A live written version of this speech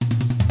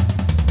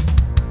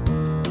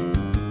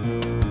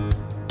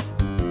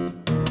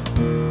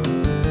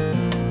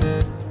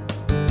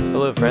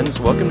friends.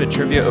 Welcome to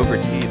Trivia Over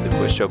Tea, the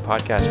quiz show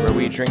podcast where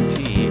we drink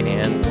tea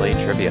and play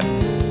trivia.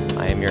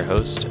 I am your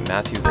host,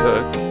 Matthew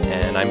Cook,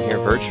 and I'm here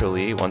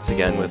virtually once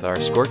again with our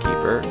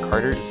scorekeeper,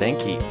 Carter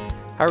Zanke.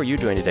 How are you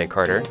doing today,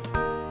 Carter?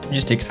 I'm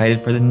just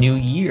excited for the new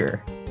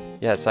year.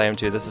 Yes, I am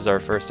too. This is our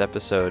first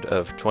episode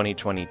of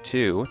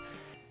 2022,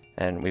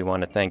 and we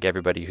want to thank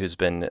everybody who's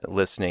been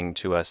listening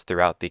to us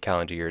throughout the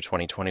calendar year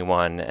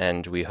 2021,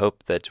 and we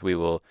hope that we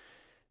will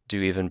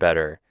do even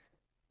better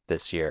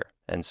this year.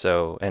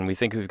 And we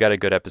think we've got a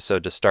good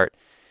episode to start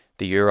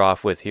the year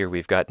off with here.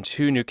 We've got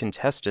two new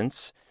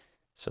contestants,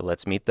 so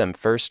let's meet them.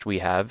 First, we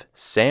have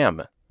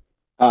Sam.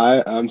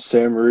 Hi, I'm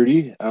Sam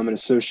Rudy. I'm an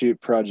associate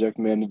project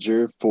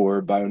manager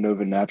for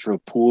BioNova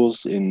Natural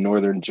Pools in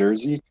Northern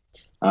Jersey,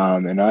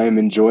 and I am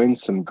enjoying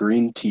some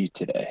green tea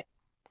today.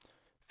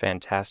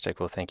 Fantastic.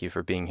 Well, thank you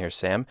for being here,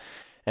 Sam.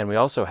 And we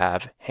also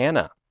have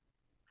Hannah.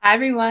 Hi,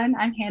 everyone.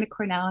 I'm Hannah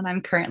Cornell, and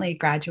I'm currently a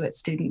graduate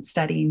student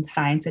studying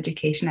science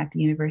education at the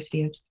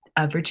University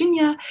of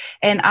Virginia,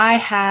 and I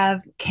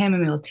have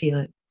chamomile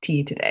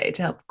tea today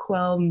to help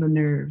quell the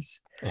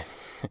nerves.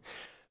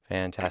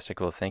 Fantastic.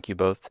 Well, thank you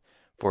both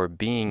for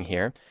being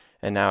here.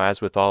 And now, as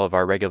with all of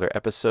our regular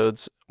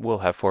episodes, we'll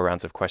have 4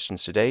 rounds of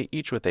questions today,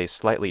 each with a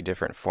slightly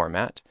different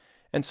format.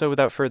 And so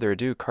without further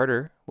ado,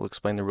 Carter will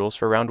explain the rules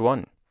for round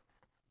 1.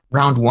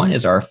 Round 1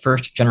 is our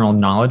first general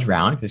knowledge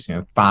round. There's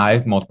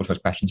 5 multiple choice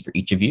questions for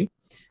each of you.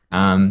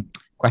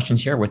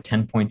 Questions here with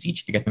 10 points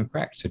each if you get them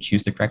correct. So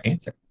choose the correct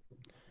answer.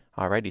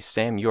 Alrighty,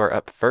 Sam, you are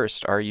up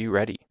first. Are you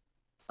ready?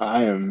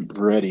 I am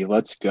ready.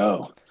 Let's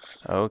go.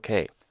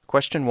 Okay.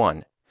 Question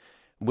 1.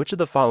 Which of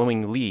the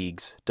following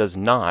leagues does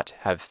not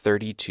have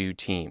 32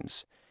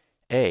 teams?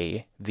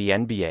 A, the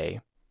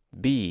NBA,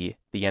 B,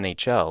 the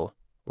NHL,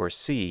 or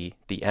C,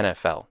 the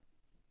NFL?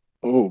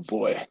 Oh,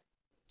 boy.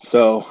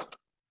 So,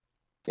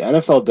 the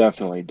NFL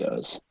definitely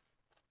does.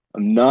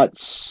 I'm not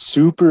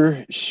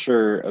super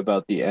sure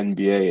about the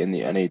NBA and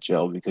the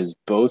NHL because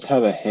both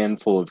have a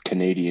handful of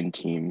Canadian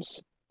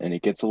teams, and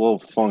it gets a little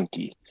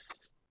funky.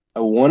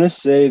 I want to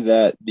say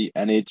that the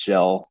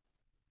NHL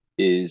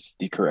is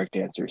the correct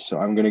answer, so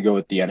I'm going to go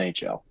with the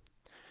NHL.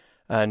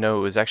 No,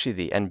 it was actually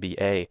the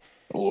NBA.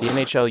 Oof.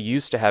 The NHL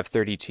used to have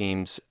 30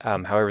 teams.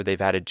 However,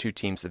 they've added 2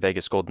 teams, the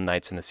Vegas Golden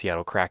Knights and the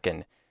Seattle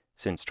Kraken,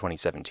 since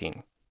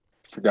 2017.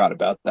 Forgot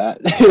about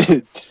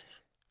that.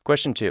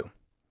 Question 2.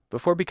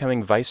 Before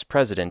becoming vice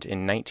president in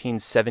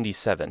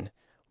 1977,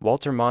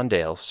 Walter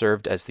Mondale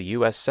served as the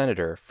U.S.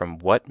 Senator from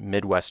what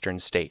Midwestern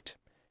state?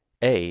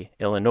 A,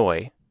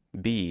 Illinois,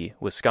 B,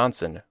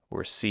 Wisconsin,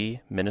 or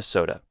C,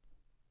 Minnesota?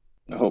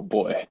 Oh,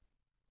 boy.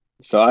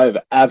 So I have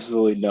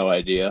absolutely no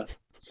idea.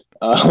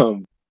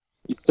 You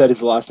said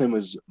his last name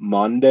was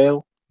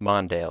Mondale?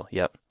 Mondale,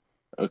 yep.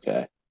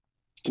 Okay.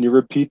 Can you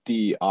repeat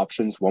the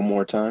options one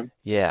more time?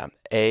 Yeah,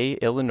 A,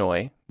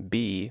 Illinois,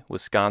 B,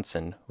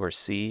 Wisconsin, or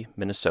C,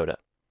 Minnesota?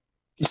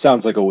 He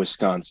sounds like a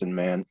Wisconsin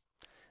man.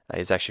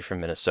 He's actually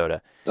from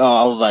Minnesota.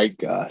 Oh my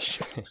gosh.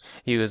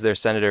 He was their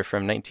senator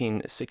from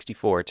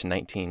 1964 to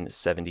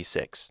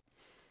 1976.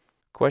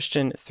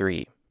 Question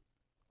 3.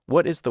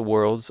 What is the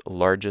world's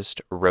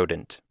largest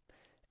rodent?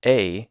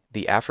 A,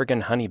 the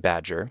African honey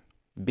badger,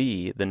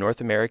 B, the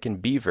North American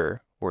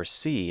beaver, or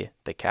C,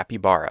 the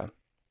capybara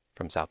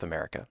from South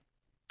America?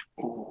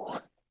 Ooh.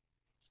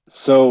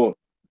 So,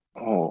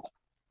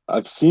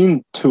 I've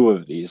seen 2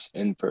 of these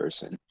in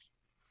person.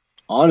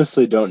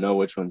 Honestly, don't know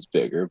which one's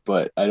bigger,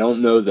 but I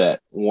don't know that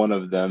one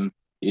of them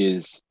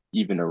is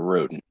even a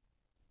rodent.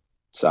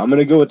 So I'm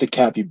going to go with the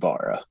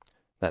capybara.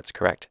 That's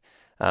correct.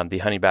 The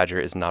honey badger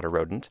is not a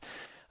rodent.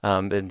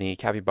 And the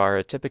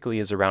capybara typically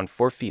is around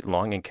 4 feet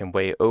long and can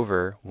weigh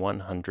over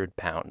 100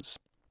 pounds.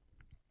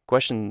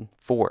 Question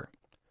 4.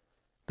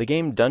 The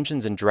game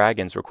Dungeons &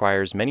 Dragons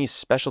requires many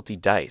specialty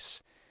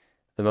dice.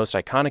 The most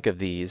iconic of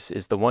these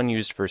is the one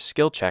used for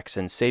skill checks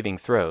and saving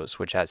throws,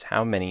 which has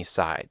how many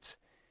sides?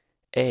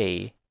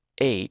 A,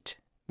 8,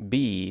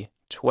 B,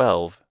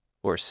 12,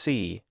 or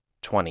C,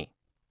 20?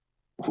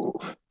 Ooh.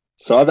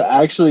 So I've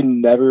actually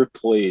never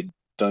played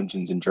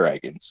Dungeons and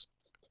Dragons.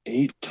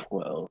 8,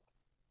 12.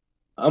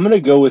 I'm going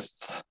to go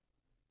with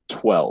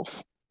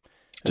 12.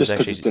 Just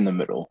because it's in the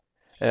middle.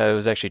 It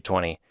was actually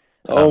 20.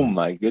 Oh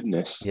my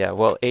goodness. Yeah,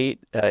 well,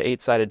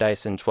 8-sided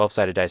dice and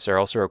 12-sided dice are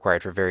also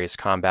required for various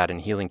combat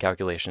and healing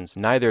calculations.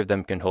 Neither of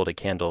them can hold a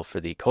candle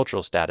for the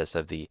cultural status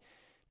of the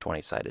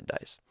 20-sided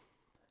dice.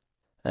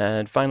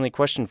 And finally,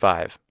 question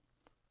 5.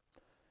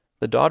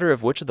 The daughter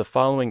of which of the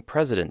following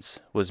presidents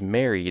was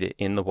married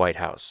in the White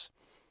House?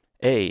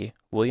 A,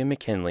 William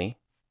McKinley,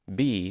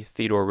 B,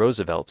 Theodore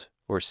Roosevelt,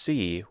 or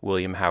C,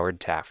 William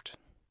Howard Taft?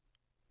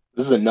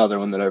 This is another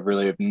one that I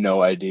really have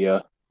no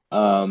idea.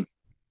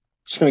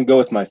 Just going to go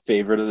with my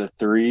favorite of the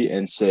 3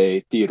 and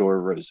say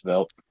Theodore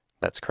Roosevelt.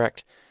 That's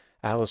correct.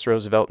 Alice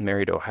Roosevelt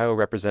married Ohio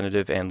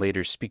Representative and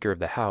later Speaker of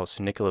the House,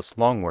 Nicholas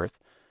Longworth,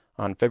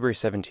 on February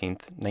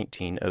 17th,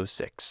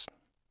 1906.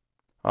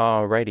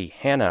 Alrighty,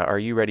 Hannah, are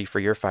you ready for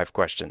your 5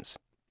 questions?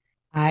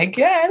 I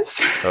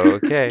guess.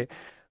 Okay.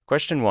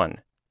 Question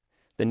 1.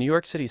 The New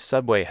York City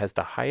subway has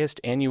the highest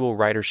annual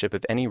ridership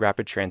of any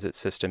rapid transit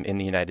system in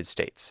the United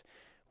States.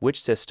 Which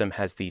system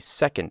has the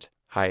second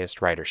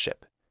highest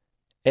ridership?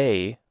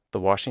 A, the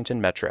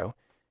Washington Metro,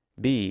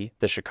 B,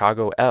 the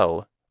Chicago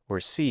L, or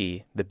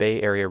C, the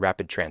Bay Area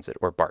Rapid Transit,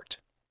 or BART?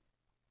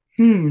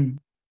 It's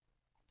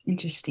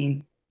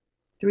interesting.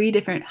 3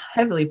 different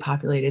heavily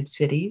populated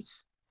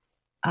cities.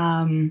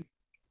 But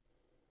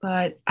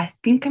I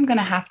think I'm going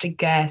to have to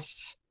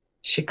guess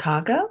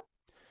Chicago.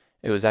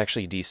 It was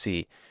actually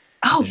DC.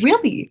 Oh,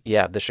 really?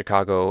 Yeah, the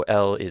Chicago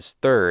L is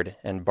third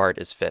and BART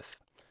is fifth.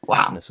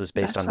 Wow. And this was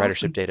based on That's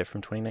ridership awesome. data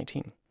from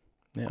 2019.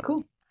 Yeah.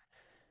 Cool.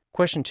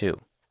 Question 2.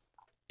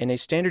 In a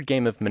standard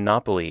game of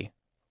Monopoly,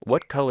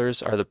 what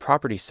colors are the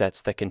property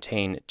sets that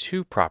contain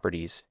 2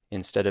 properties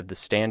instead of the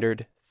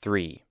standard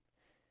 3?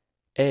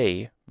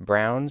 A,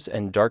 browns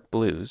and dark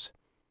blues,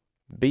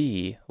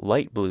 B,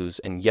 light blues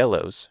and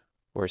yellows,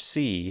 or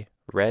C,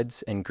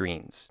 reds and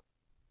greens?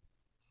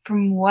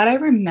 From what I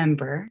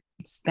remember,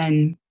 it's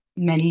been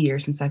many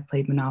years since I've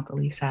played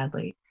Monopoly,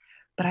 sadly,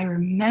 but I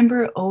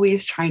remember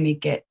always trying to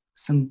get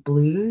some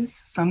blues.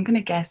 So I'm going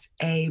to guess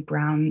A,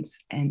 browns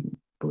and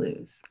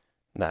blues.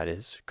 That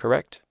is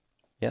correct.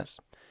 Yes.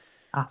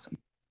 Awesome.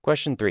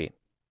 Question 3.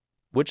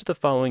 Which of the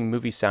following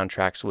movie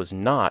soundtracks was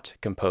not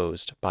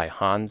composed by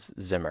Hans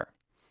Zimmer?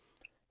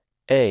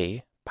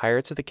 A,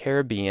 Pirates of the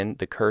Caribbean,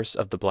 The Curse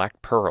of the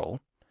Black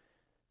Pearl,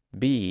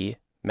 B,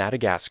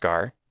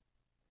 Madagascar,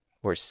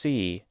 or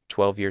C,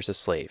 12 Years a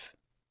Slave?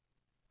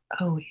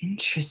 Oh,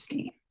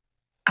 interesting.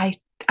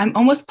 I'm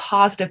almost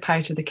positive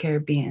Pirates of the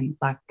Caribbean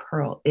Black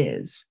Pearl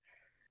is.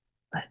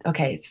 But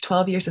okay, it's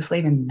 12 Years a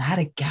Slave in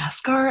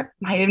Madagascar.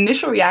 My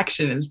initial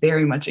reaction is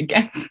very much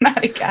against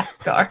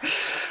Madagascar.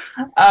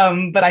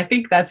 But I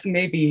think that's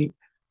maybe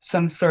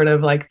some sort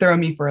of like throw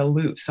me for a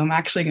loop. So I'm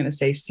actually going to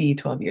say C,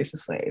 12 Years a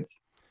Slave.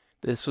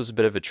 This was a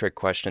bit of a trick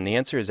question. The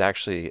answer is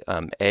actually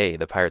A,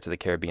 The Pirates of the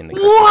Caribbean, The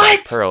Curse of the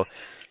Black Pearl.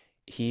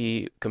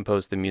 He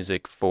composed the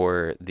music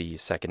for the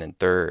second and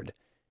third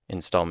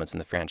installments in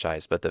the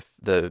franchise, but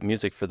the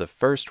music for the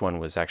first one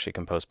was actually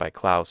composed by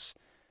Klaus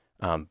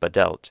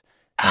Badelt,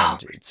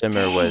 and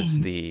Zimmer was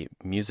the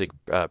music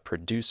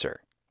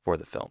producer for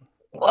the film.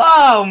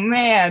 Whoa,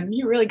 man,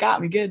 you really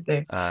got me good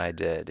there. I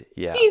did,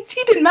 yeah. He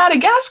did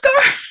Madagascar?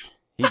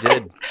 He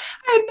did.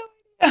 I had no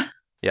idea.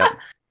 Yeah.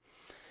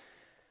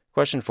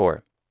 Question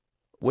 4.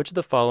 Which of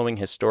the following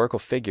historical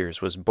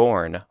figures was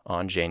born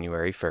on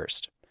January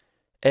 1st?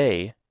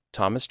 A,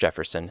 Thomas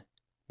Jefferson,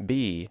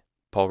 B,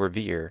 Paul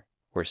Revere,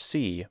 or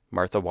C,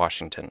 Martha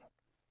Washington?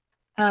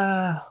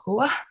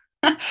 What?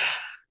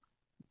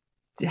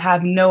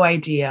 Have no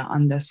idea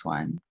on this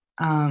one.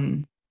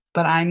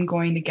 But I'm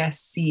going to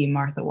guess C,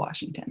 Martha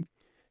Washington.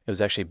 It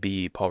was actually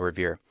B, Paul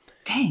Revere.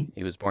 Dang.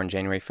 He was born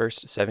January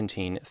 1st,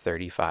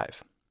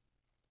 1735.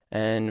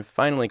 And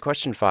finally,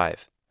 question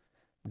 5.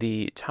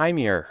 The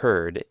Taimyr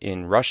herd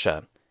in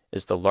Russia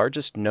is the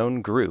largest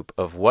known group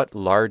of what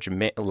large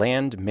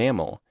land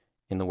mammal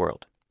in the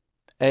world?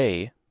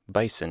 A,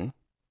 bison,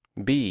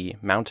 B,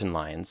 mountain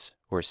lions,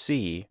 or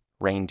C,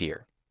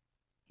 reindeer?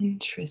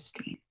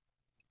 Interesting.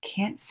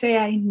 Can't say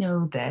I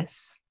know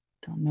this.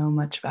 Don't know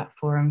much about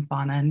flora and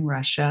fauna in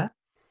Russia.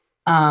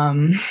 But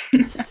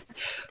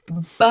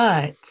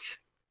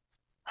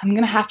I'm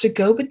going to have to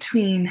go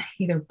between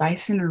either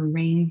bison or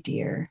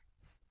reindeer.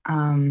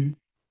 And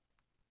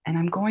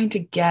I'm going to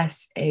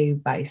guess a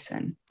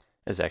bison.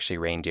 It's actually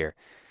reindeer.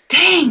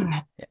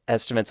 Dang!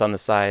 Estimates on the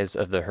size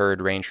of the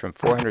herd range from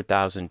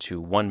 400,000 to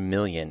 1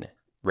 million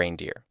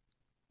reindeer.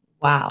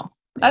 Wow.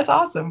 That's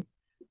awesome.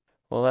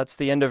 Well, that's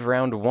the end of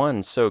round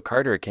 1. So,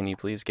 Carter, can you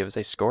please give us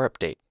a score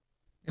update?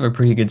 We have a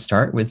pretty good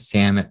start with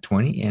Sam at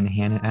 20 and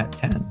Hannah at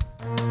 10.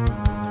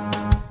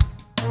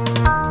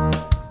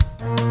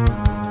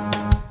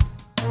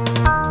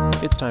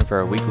 It's time for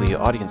our weekly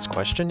audience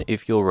question.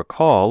 If you'll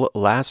recall,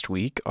 last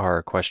week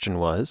our question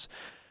was,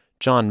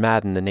 John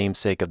Madden, the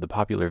namesake of the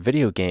popular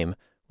video game,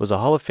 was a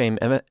Hall of Fame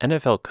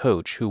NFL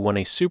coach who won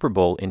a Super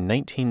Bowl in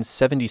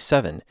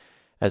 1977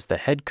 as the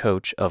head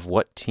coach of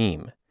what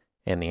team?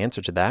 And the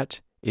answer to that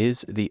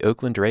is the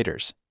Oakland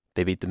Raiders.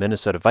 They beat the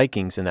Minnesota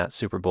Vikings in that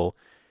Super Bowl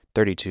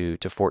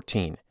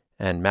 32-14.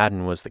 And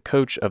Madden was the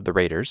coach of the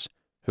Raiders,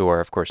 who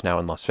are, of course, now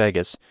in Las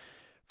Vegas,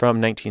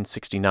 from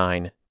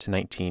 1969 to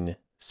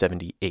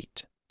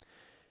 1978.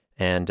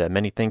 And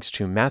many thanks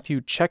to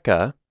Matthew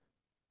Cheka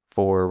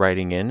for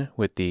writing in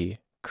with the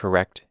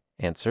correct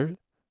answer.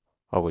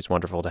 Always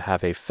wonderful to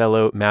have a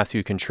fellow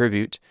Matthew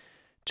contribute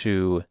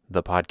to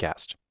the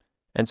podcast.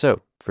 And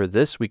so, for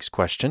this week's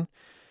question,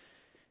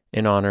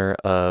 in honor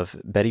of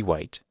Betty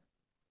White,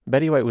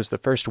 Betty White was the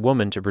first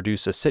woman to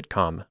produce a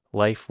sitcom,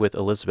 Life with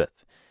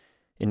Elizabeth.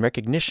 In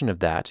recognition of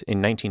that, in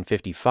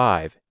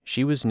 1955,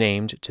 she was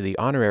named to the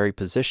honorary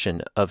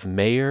position of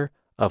mayor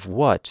of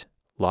what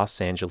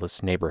Los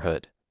Angeles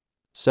neighborhood?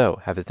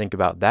 So, have a think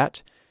about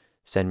that.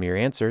 Send me your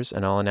answers,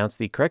 and I'll announce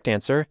the correct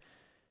answer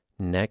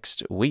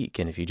next week.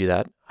 And if you do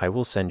that, I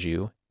will send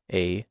you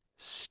a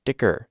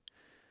sticker.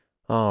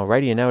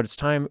 Alrighty, and now it's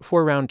time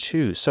for round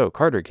 2. So,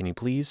 Carter, can you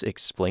please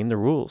explain the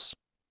rules?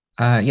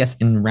 Yes,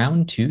 in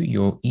round two,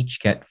 you'll each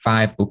get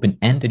 5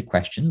 open-ended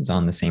questions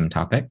on the same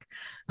topic.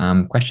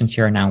 Questions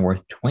here are now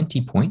worth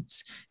 20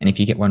 points, and if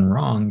you get one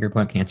wrong, your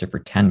opponent can answer for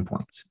 10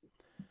 points.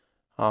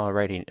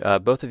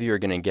 Alrighty, both of you are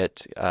going to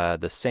get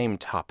the same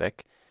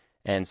topic,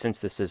 and since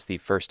this is the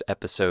first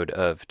episode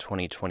of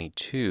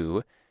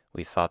 2022,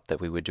 we thought that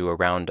we would do a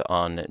round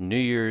on New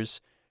Year's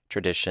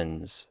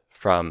traditions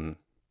from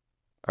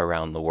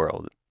around the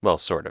world. Well,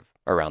 sort of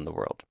around the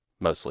world,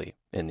 mostly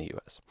in the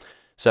U.S.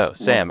 So,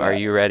 Sam, are that.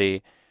 you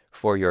ready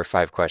for your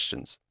 5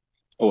 questions?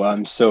 Oh,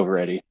 I'm so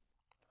ready.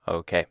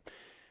 Okay.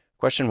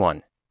 Question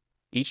 1.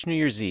 Each New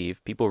Year's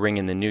Eve, people ring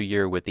in the new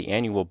year with the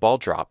annual ball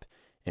drop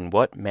in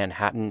what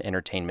Manhattan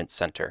Entertainment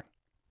Center?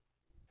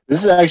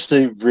 This is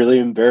actually really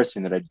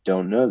embarrassing that I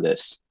don't know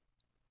this.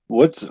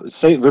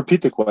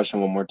 Repeat the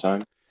question one more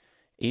time.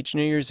 Each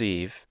New Year's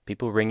Eve,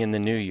 people ring in the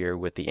new year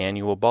with the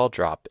annual ball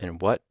drop in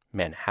what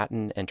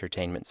Manhattan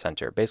Entertainment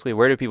Center? Basically,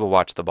 where do people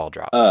watch the ball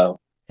drop Oh,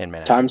 in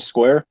Manhattan? Times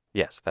Square?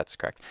 Yes, that's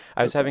correct.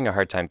 I was Okay. having a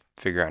hard time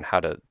figuring out how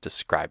to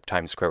describe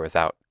Times Square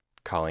without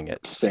calling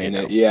it, Saying you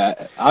know. it, yeah.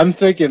 I'm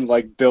thinking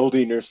like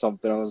building or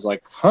something. I was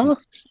like, huh?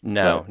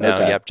 No, But,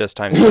 okay. yep, just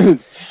Times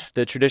Square.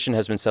 The tradition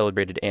has been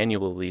celebrated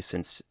annually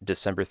since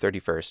December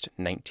 31st,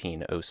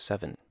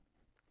 1907.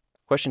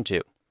 Question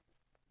 2.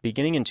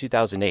 Beginning in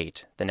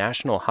 2008, the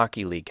National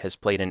Hockey League has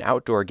played an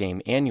outdoor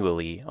game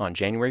annually on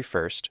January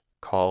 1st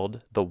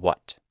called the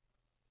what?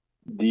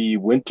 The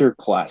Winter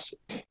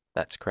Classic.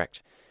 That's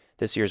correct.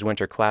 This year's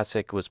Winter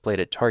Classic was played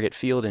at Target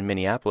Field in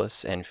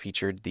Minneapolis and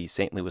featured the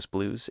St. Louis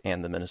Blues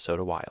and the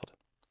Minnesota Wild.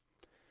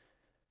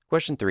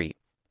 Question 3.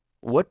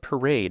 What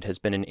parade has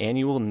been an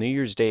annual New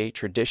Year's Day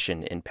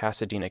tradition in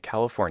Pasadena,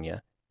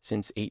 California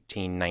since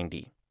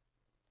 1890?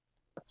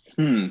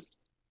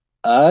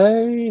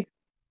 I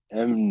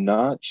am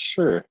not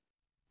sure.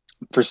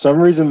 For some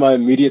reason, my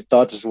immediate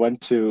thought just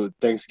went to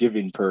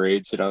Thanksgiving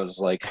parades, and I was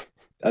like,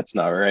 that's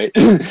not right.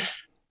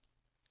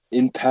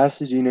 In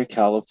Pasadena,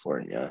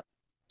 California,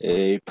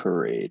 a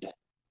parade.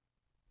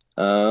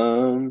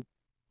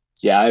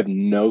 Yeah, I have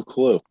no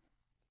clue.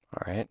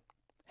 All right.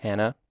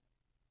 Hannah?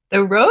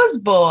 The Rose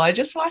Bowl. I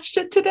just watched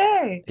it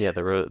today. Yeah,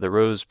 the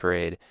Rose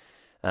Parade.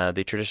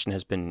 The tradition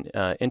has been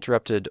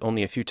interrupted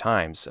only a few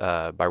times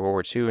by World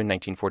War II in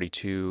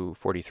 1942,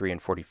 43,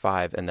 and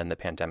 45, and then the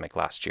pandemic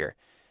last year.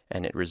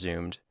 And it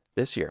resumed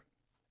this year.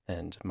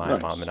 And my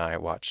mom Nice. and I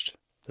watched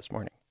this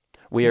morning.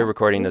 We are Yeah,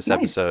 recording it was this nice.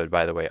 episode,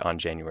 by the way, on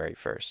January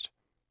 1st.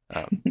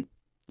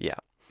 Yeah,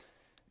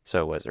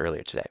 so it was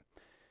earlier today.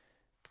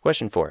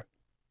 Question 4.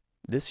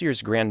 This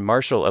year's Grand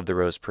Marshal of the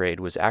Rose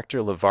Parade was actor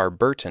LeVar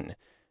Burton,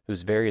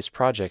 whose various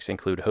projects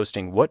include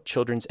hosting what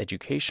children's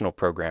educational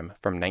program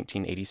from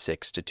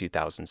 1986 to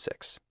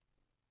 2006?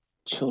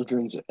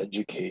 Children's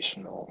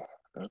educational.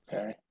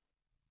 Okay.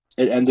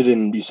 It ended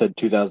in, you said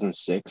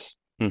 2006?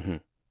 Mm-hmm.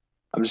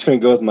 I'm just going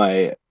to go with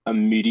my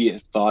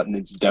immediate thought, and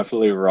it's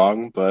definitely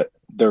wrong, but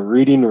The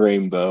Reading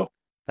Rainbow.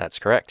 That's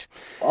correct.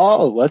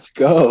 Oh, let's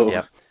go.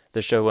 Yep.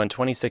 The show won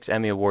 26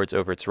 Emmy Awards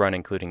over its run,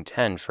 including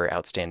 10 for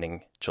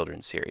Outstanding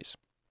Children's Series.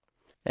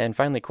 And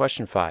finally,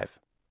 question 5.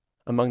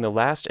 Among the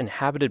last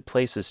inhabited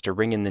places to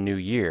ring in the new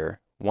year,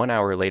 1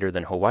 hour later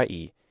than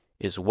Hawaii,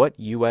 is what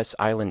U.S.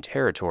 island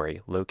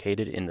territory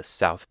located in the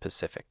South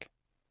Pacific?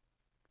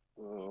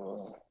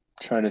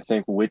 Trying to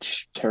think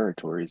which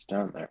territory is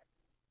down there.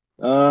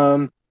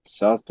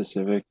 South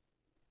Pacific.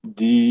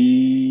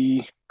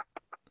 I'm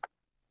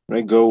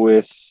gonna go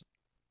with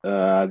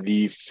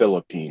the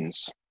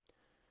Philippines.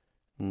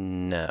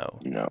 No.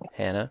 No.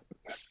 Hannah?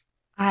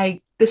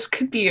 This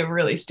could be a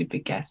really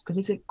stupid guess, but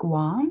is it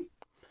Guam?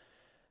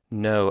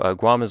 No,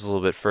 Guam is a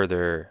little bit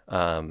further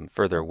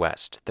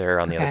west. They're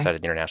on the other Okay. side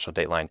of the international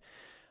date line.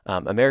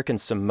 American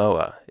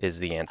Samoa is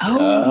the answer.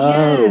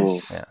 Oh.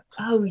 Yes. Yeah.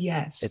 Oh,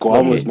 yes. It's Guam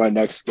located- was my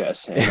next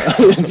guess,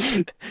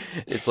 Hannah.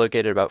 It's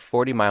located about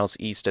 40 miles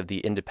east of the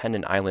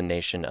independent island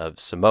nation of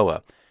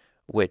Samoa,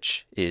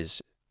 which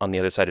is on the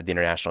other side of the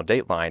international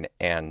date line,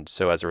 and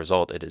so as a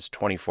result, it is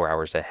 24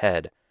 hours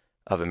ahead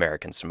of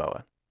American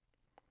Samoa.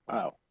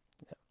 Wow.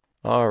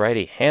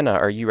 Alrighty, Hannah,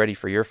 are you ready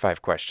for your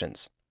 5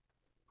 questions?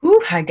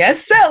 Ooh, I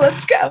guess so.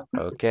 Let's go.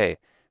 Okay.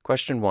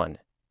 Question 1.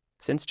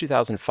 Since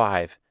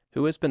 2005,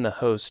 who has been the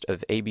host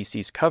of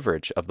ABC's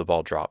coverage of the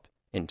ball drop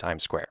in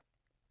Times Square?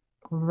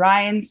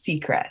 Ryan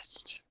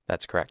Seacrest.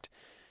 That's correct.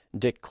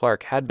 Dick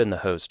Clark had been the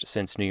host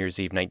since New Year's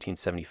Eve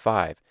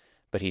 1975,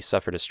 but he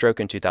suffered a stroke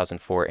in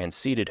 2004 and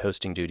ceded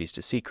hosting duties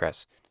to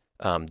Seacrest,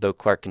 though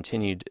Clark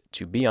continued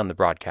to be on the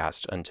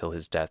broadcast until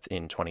his death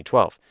in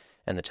 2012,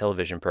 and the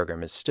television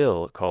program is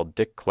still called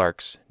Dick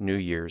Clark's New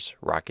Year's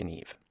Rockin'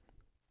 Eve.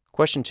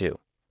 Question 2.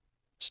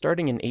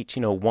 Starting in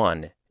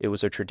 1801, it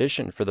was a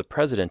tradition for the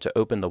president to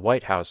open the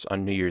White House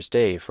on New Year's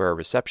Day for a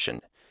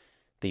reception.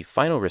 The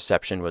final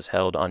reception was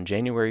held on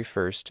January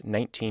 1st,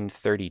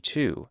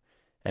 1932,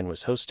 and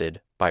was hosted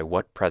by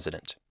what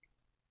president?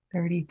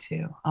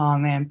 32. Oh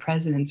man,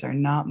 presidents are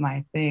not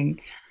my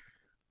thing.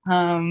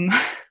 I'm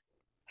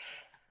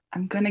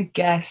gonna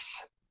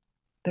guess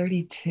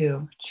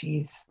 32.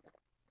 Jeez.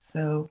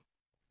 So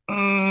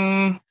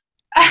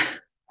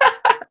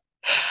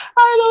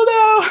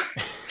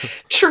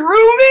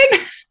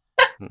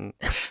Truman?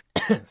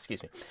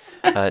 Excuse me.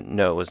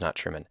 No, it was not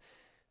Truman.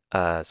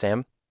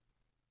 Sam?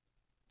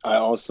 I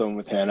also am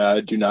with Hannah.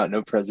 I do not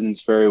know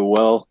presidents very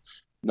well.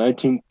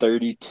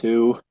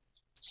 1932,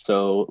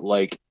 so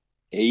like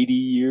 80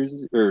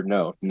 years, or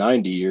no,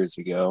 90 years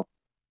ago,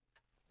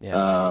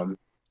 Yeah.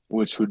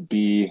 which would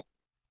be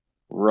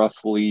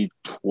roughly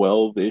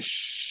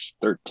 12-ish,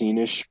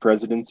 13-ish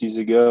presidencies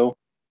ago.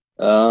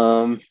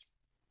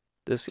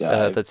 This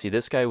Yeah, let's see.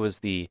 This guy was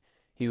the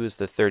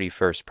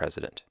 31st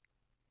president,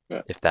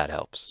 yeah, if that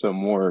helps. so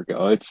more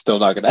ago. It's still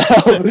not gonna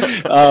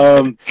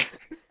help.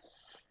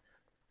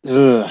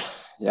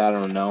 Yeah, I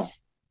don't know.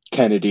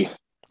 Kennedy.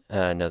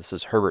 No, this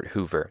is Herbert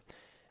Hoover.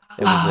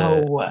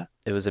 Oh,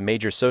 It was a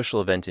major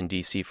social event in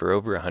D.C. for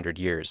over 100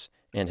 years,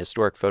 and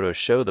historic photos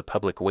show the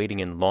public waiting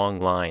in long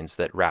lines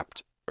that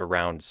wrapped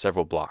around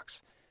several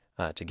blocks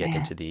to get man.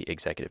 into the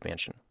executive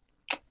mansion.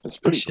 That's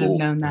I pretty should have cool.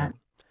 known that.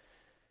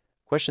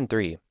 Question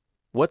 3.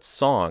 What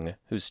song,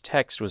 whose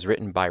text was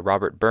written by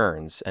Robert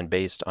Burns and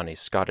based on a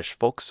Scottish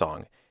folk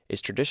song,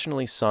 is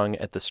traditionally sung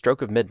at the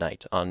stroke of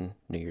midnight on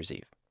New Year's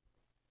Eve?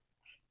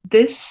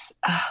 This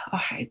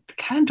I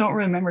kind of don't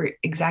remember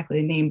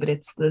exactly the name, but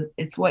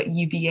it's what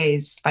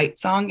UVA's fight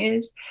song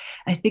is.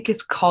 I think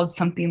it's called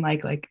something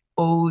like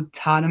 "O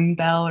Tottenham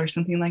Bell" or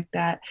something like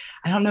that.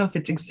 I don't know if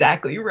it's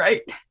exactly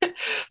right,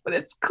 but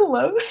it's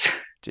close.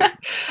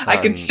 I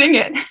can sing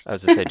it. I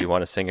was to say, do you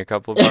want to sing a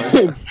couple of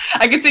bars?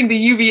 I can sing the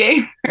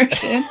UVA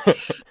version.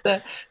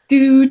 The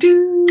do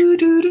do do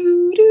do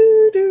do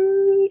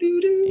do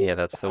do do. Yeah,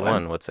 that's the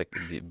one. But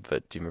do you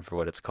remember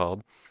what it's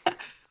called?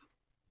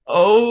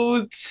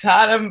 Oh,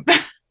 Tottenham.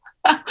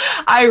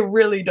 I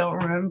really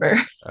don't remember.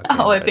 Okay,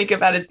 All I think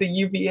about is the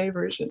UVA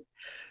version.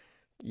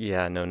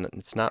 Yeah, no,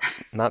 it's not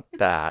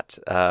that.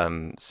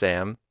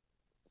 Sam,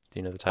 do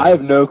you know the I title?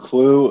 have no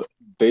clue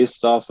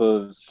based off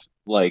of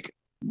like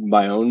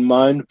my own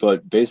mind,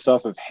 but based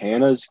off of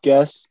Hannah's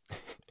guess,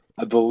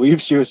 I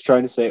believe she was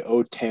trying to say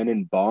 "O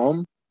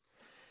Tannenbaum."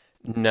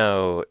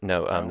 No.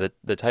 No?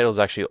 The title is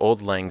actually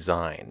Old Lang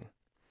Syne.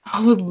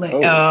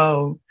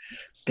 Oh,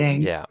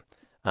 dang. Yeah,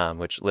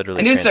 which I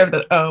literally knew it started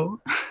with O.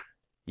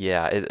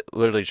 yeah, it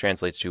literally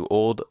translates to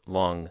old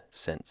long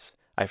since.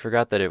 I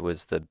forgot that it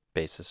was the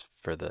basis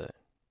for the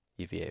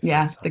UVA fight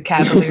Yeah, song. the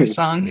Cavalier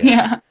song.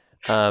 Yeah.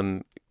 Yeah.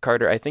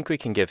 Carter, I think we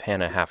can give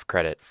Hannah half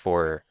credit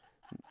for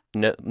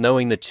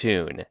knowing the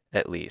tune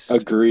at least.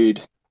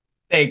 Agreed.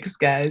 Thanks,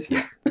 guys.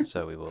 Yeah,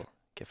 so we will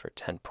give her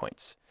 10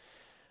 points.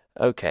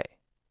 Okay,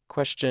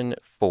 question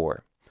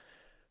 4.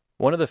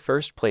 One of the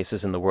first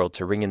places in the world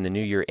to ring in the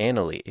new year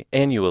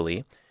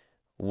annually,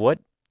 what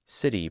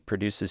city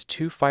produces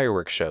 2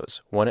 fireworks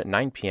shows, one at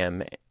 9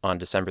 p.m. on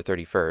December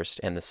 31st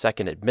and the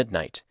second at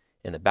midnight,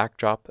 in the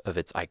backdrop of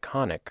its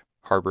iconic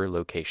harbor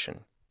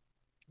location?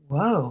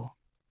 Whoa.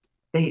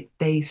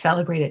 They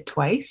celebrate it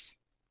twice?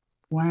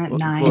 One at Well,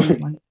 9, well-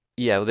 one.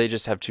 Yeah, well, they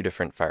just have 2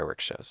 different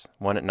fireworks shows,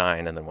 one at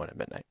 9 and then one at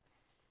midnight.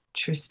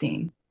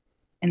 Interesting.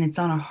 And it's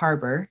on a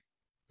harbor,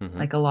 Mhm.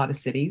 like a lot of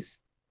cities.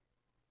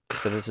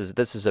 So this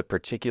is a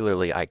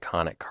particularly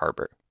iconic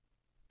harbor.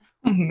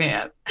 Oh,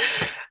 man.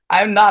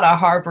 I'm not a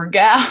harbor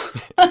gal.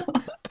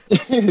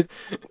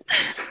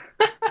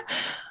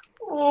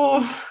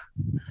 Oh,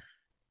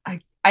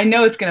 I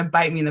know it's gonna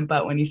bite me in the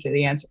butt when you say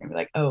the answer. I'm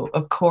like, oh,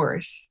 of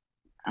course.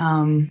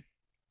 And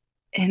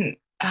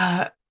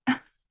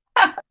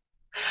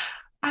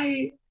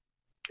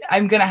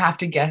I'm gonna have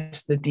to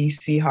guess the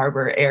DC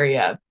harbor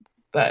area,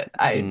 but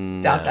I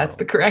doubt that's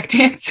the correct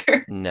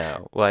answer.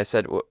 No. Well, I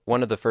said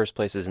one of the first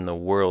places in the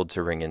world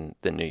to ring in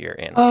the new year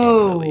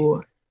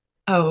annually.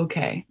 Oh,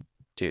 okay.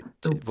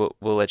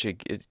 We'll let you.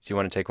 Do you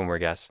want to take one more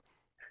guess?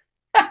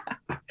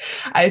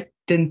 I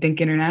didn't think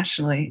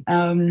internationally.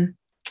 I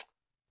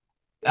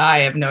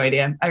have no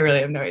idea. I really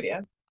have no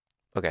idea.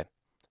 Okay.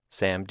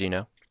 Sam, do you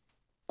know?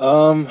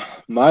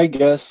 My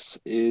guess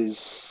is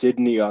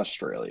Sydney,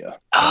 Australia.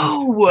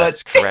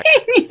 That's correct.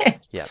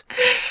 Yeah.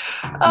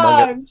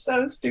 Among I'm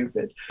so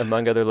stupid.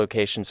 Among other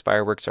locations,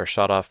 fireworks are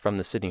shot off from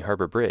the Sydney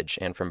Harbor Bridge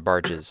and from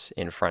barges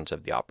in front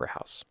of the Opera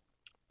House.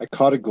 I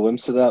caught a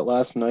glimpse of that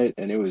last night,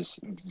 and it was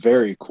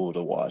very cool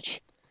to watch.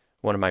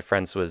 One of my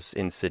friends was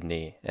in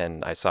Sydney,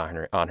 and I saw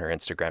her on her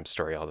Instagram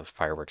story, all the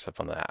fireworks up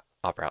on the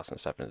Opera House and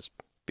stuff, and it was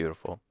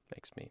beautiful.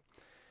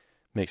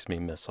 Makes me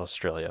miss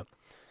Australia.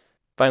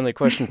 Finally,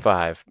 question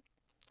 5.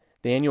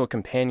 The annual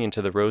companion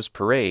to the Rose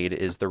Parade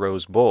is the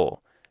Rose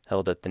Bowl,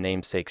 held at the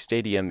namesake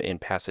stadium in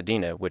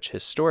Pasadena, which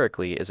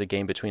historically is a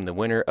game between the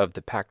winner of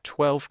the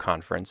Pac-12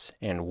 conference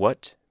and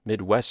what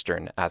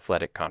Midwestern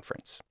athletic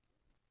conference?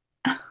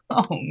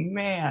 Oh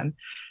man.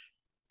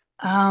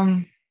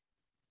 I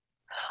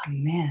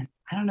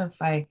don't know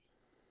if I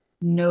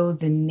know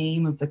the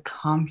name of the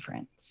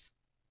conference.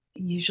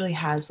 It usually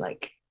has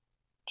like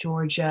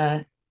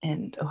Georgia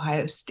and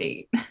Ohio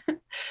State.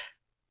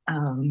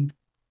 I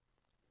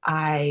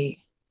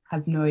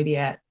have no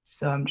idea,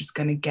 so I'm just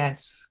gonna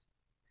guess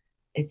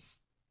it's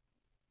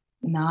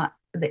not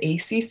the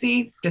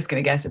ACC. Just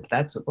gonna guess if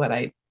that's what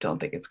I don't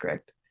think it's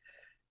correct.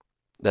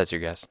 That's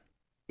your guess?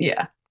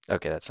 Yeah.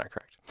 Okay, that's not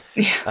correct.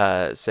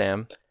 Yeah.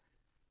 Sam?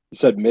 You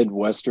said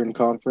Midwestern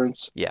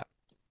Conference? Yeah.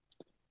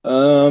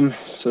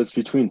 So it's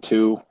between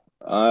two.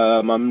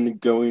 I'm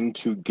going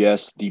to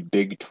guess the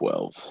Big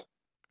 12.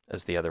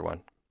 As the other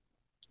one.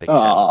 Big 10.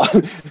 Ah,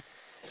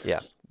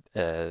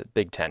 Yeah,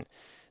 Big 10.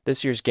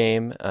 This year's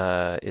game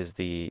is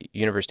the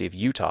University of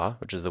Utah,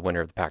 which is the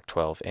winner of the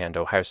Pac-12, and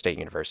Ohio State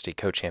University,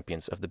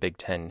 co-champions of the Big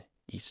 10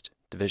 East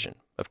Division.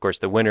 Of course,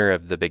 the winner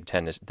of the Big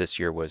 10 this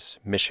year was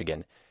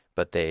Michigan,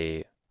 but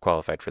they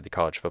qualified for the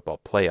college football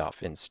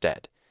playoff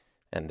instead,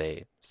 and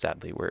they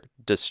sadly were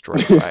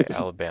destroyed by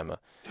Alabama.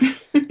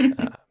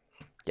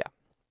 Yeah.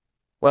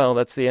 Well,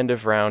 that's the end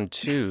of round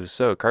 2.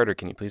 So, Carter,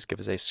 can you please give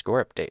us a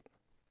score update?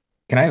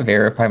 Can I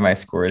verify my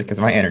scores? Because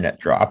my internet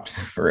dropped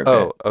for a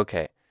Oh, bit.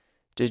 okay.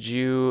 Did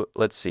you,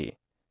 let's see.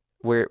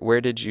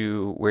 Where did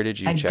you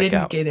I check didn't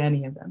out? get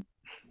any of them.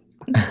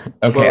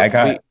 Okay,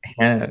 Well,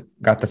 Hannah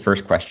got the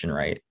first question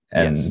right.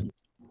 Yes. And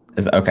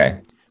is okay.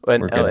 We're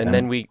good And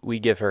then. then we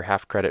give her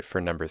half credit for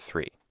number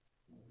 3.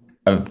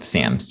 Of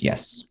Sam's,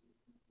 yes.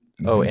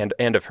 Oh, Mhm.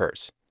 and of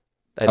hers.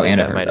 I Oh, think and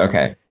that of her. might have.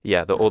 Okay.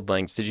 Yeah, the Old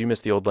Lang. Did you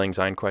miss the Old Lang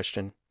Syne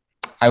question?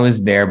 I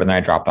was there, but then I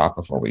dropped off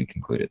before we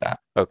concluded that.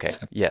 Okay.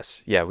 So,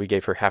 Yes. Yeah, we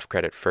gave her half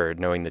credit for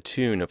knowing the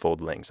tune of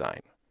Old Lang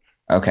Syne.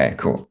 okay,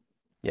 cool.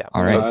 Yeah.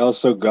 All and right. I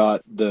also got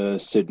the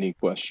Sydney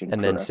question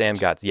And correct. then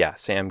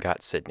Sam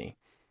got Sydney,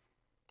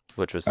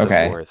 which was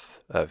Okay.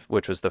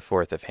 the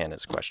fourth of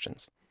Hannah's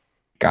questions.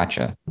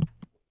 Gotcha.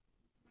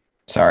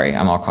 Sorry,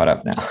 I'm all caught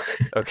up now.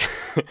 Okay.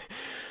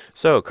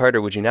 So,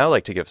 Carter, would you now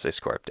like to give us a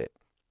score update?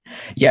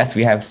 Yes,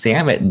 we have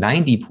Sam at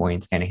 90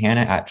 points and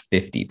Hannah at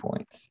 50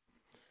 points.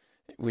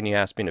 When you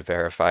asked me to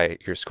verify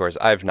your scores,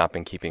 I've not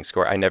been keeping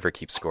score. I never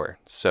keep score.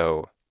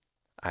 So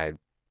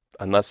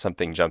unless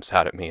something jumps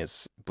out at me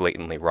as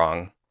blatantly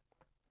wrong,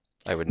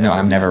 I would never. No,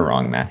 I'm be- never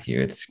wrong, Matthew.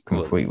 It's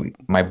Well- completely,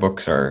 my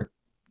books are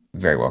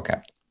very well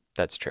kept.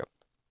 That's true.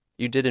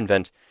 You did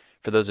invent,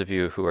 for those of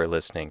you who are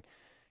listening,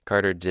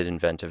 Carter did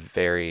invent a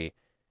very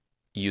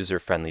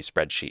user-friendly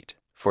spreadsheet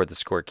for the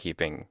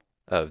scorekeeping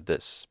of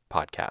this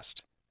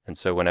podcast. And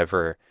so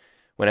whenever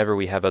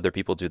we have other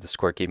people do the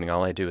scorekeeping,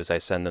 all I do is I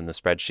send them the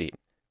spreadsheet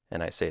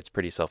and I say it's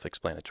pretty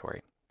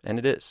self-explanatory. And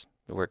it is.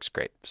 It works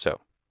great.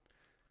 So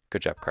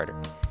good job, Carter.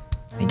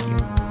 Thank you.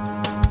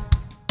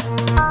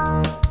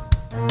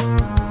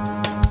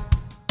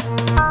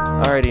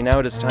 Alrighty, now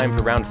it is time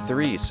for round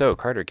 3. So,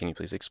 Carter, can you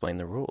please explain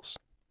the rules?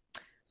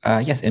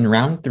 Yes, in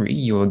round 3,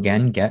 you'll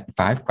again get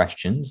 5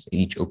 questions,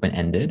 each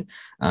open-ended.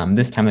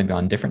 This time they'll be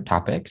on different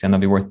topics, and they'll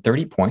be worth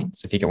 30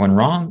 points. If you get one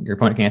wrong, your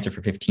opponent can answer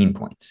for 15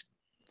 points.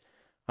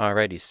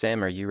 Alrighty,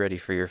 Sam, are you ready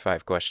for your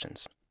 5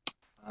 questions?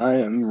 I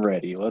am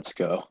ready. Let's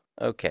go.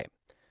 Okay.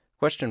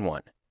 Question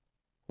 1.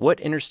 What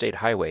interstate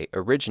highway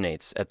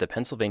originates at the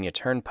Pennsylvania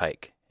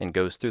Turnpike and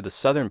goes through the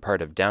southern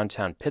part of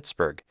downtown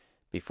Pittsburgh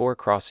before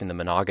crossing the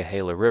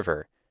Monongahela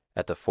River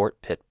at the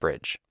Fort Pitt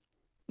Bridge?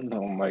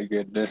 Oh my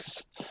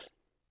goodness.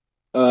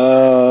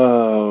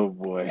 Oh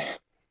boy.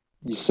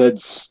 You said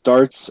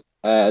starts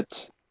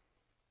at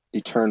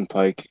the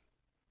Turnpike,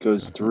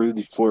 goes through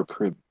the Fort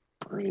Pitt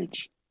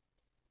Bridge.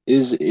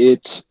 Is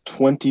it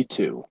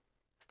 22?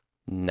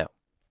 No.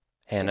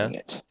 Dang Hannah,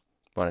 it.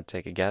 want to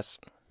take a guess?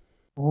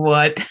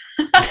 What?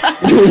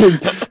 I'm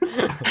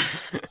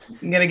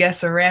gonna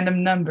guess a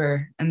random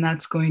number, and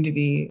that's going to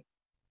be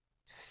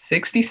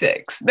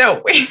 66.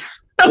 No, wait.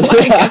 I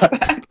guess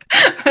that.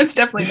 That's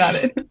definitely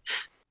not it.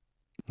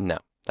 No,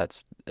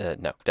 that's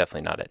no,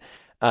 definitely not it.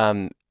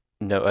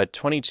 No,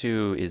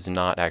 22 is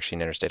not actually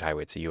an interstate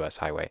highway. It's a U.S.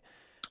 highway.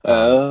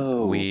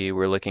 Oh. We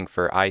were looking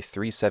for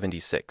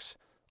I-376,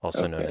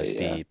 also known Okay, as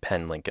yeah. the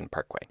Penn Lincoln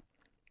Parkway.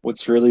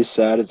 What's really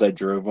sad is I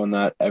drove on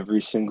that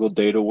every single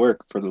day to work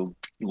for the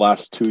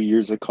last 2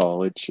 years of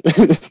college.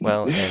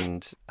 Well,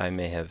 and I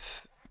may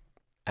have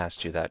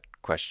asked you that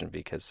question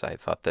because I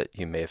thought that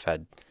you may have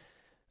had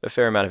a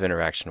fair amount of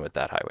interaction with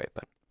that highway,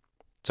 but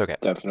it's okay.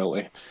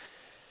 Definitely.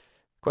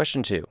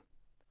 Question 2.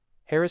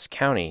 Harris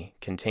County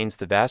contains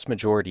the vast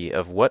majority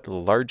of what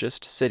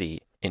largest city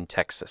in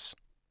Texas?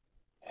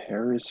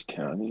 Harris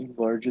County,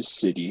 largest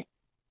city.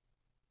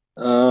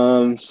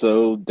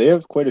 So they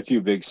have quite a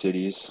few big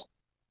cities.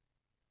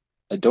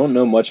 I don't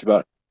know much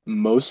about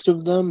most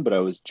of them, but I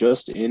was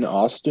just in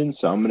Austin,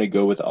 so I'm gonna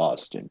go with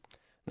Austin.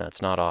 No,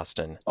 it's not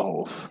Austin.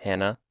 Oh,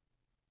 Hannah?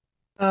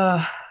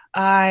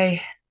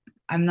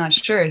 I'm not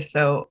sure.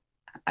 So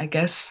I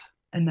guess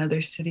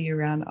another city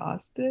around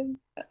Austin.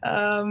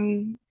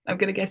 I'm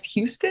gonna guess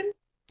Houston.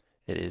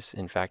 It is,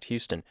 in fact,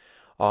 Houston.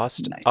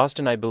 Nice.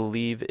 Austin, I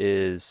believe,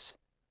 is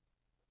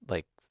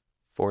like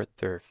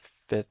 4th or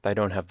 5th. I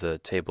don't have the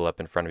table up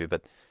in front of me,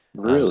 but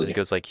really? it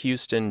goes like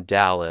Houston,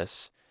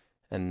 Dallas,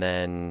 and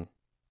then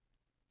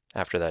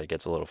after that it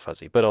gets a little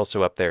fuzzy. But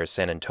also up there is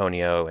San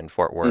Antonio and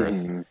Fort Worth.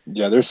 Mhm.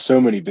 Yeah, there's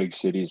so many big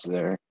cities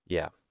there.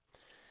 Yeah.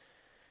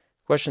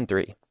 Question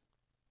 3.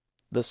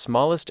 The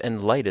smallest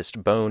and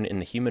lightest bone in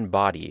the human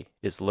body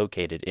is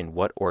located in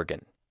what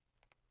organ?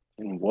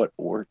 In what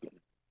organ?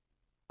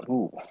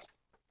 Ooh.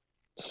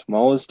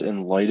 Smallest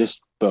and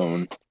lightest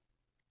bone.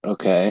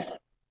 Okay.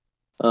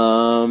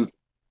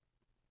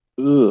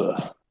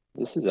 Ugh,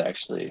 this is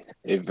actually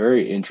a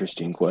very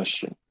interesting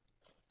question.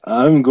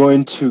 I'm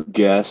going to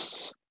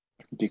guess,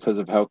 because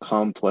of how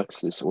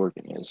complex this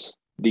organ is,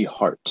 the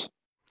heart.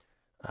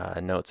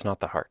 No, it's not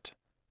the heart.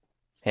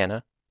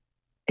 Hannah?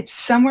 It's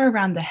somewhere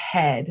around the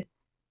head,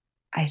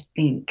 I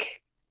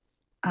think,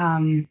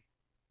 from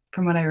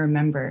what I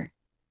remember.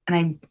 And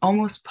I'm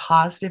almost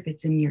positive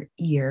it's in your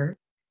ear.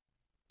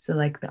 So,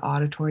 like the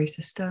auditory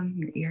system,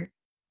 your ear.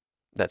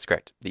 That's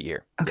correct. The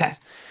ear. Okay. Yes.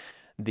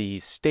 The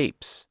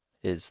stapes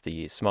is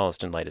the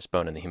smallest and lightest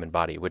bone in the human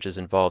body, which is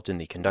involved in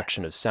the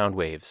conduction Yes. of sound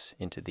waves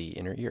into the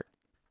inner ear.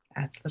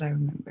 That's what I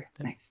remember.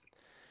 Nice.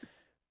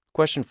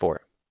 Question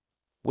 4.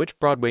 Which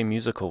Broadway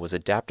musical was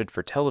adapted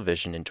for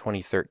television in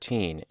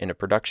 2013 in a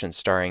production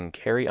starring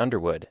Carrie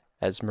Underwood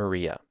as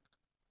Maria?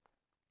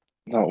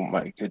 Oh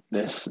my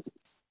goodness.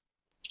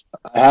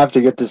 I have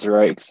to get this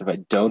right, because if I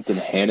don't, then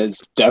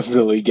Hannah's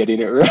definitely getting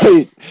it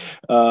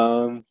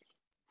right.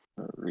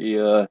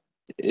 Maria.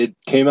 It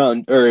came out,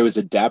 or it was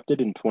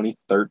adapted in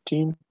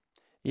 2013.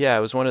 Yeah,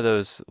 it was one of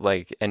those,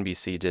 like,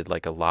 NBC did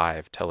like a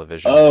live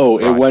television Oh,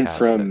 it went broadcast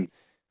from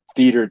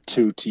theater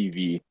to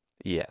TV.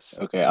 Yes.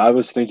 Okay, I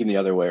was thinking the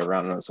other way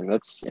around, and I was like,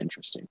 that's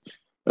interesting.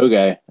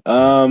 Okay,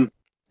 And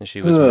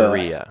she was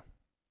Maria.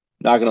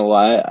 not gonna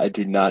lie, I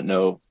do not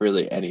know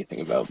really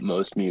anything about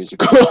most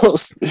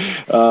musicals.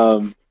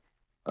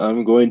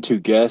 I'm going to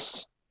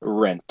guess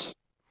Rent.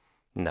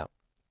 No.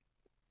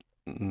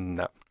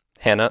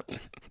 Hannah?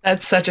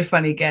 That's such a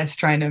funny guess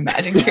trying to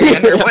imagine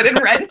Carrie Underwood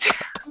in Rent.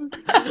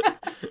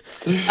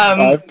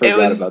 I It forgot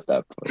was about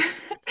that point.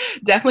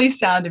 definitely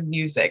Sound of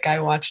Music. I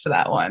watched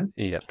that one.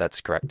 Yep,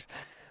 that's correct.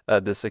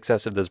 The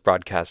success of this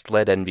broadcast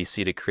led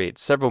NBC to create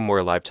several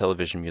more live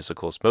television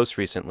musicals, most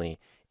recently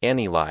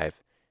Annie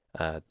Live,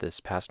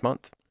 this past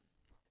month.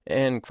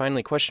 And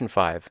finally, question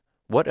 5.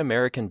 What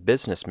American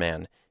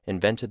businessman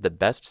invented the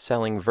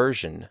best-selling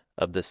version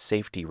of the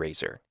safety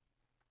razor?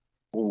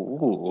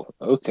 Ooh,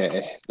 okay,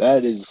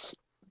 that is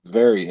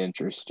very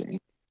interesting.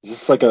 Is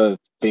this like a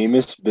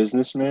famous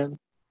businessman?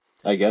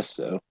 I guess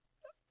so.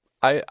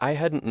 I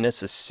hadn't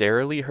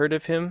necessarily heard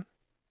of him,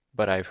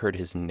 but I've heard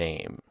his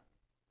name.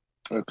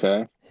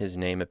 Okay. His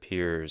name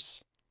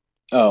appears...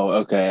 Oh,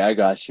 okay, I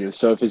got you.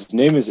 So if his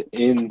name is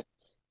in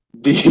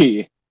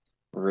the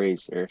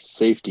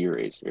safety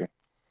razor,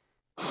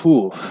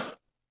 whew,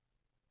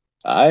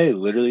 I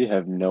literally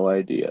have no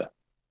idea.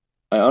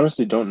 I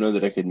honestly don't know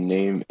that I could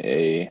name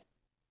a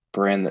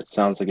brand that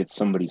sounds like it's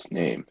somebody's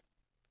name.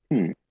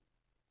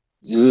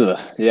 Ugh.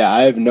 Yeah,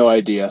 I have no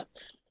idea.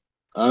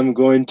 I'm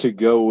going to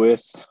go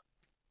with.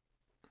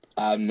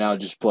 I'm now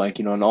just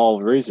blanking on all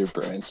razor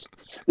brands.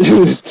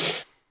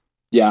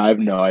 Yeah, I have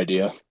no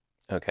idea.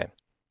 Okay.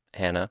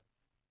 Hannah?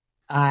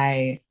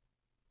 I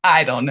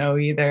don't know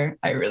either.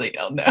 I really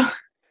don't know.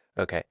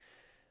 Okay.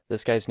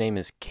 This guy's name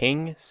is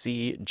King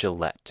C.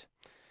 Gillette.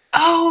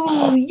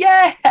 Oh,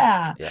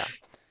 yeah. Yeah.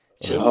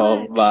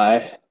 Oh my.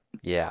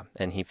 Yeah,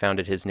 and he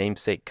founded his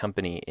namesake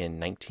company in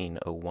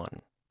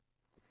 1901.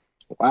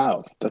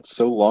 Wow, that's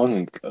so long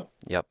ago.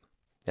 Yep,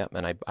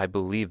 and I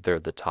believe they're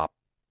the top,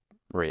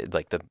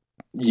 like the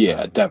Yeah,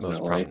 most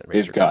definitely. prominent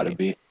They've razor got to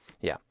company. be.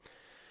 Yeah.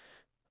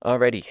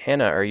 Alrighty,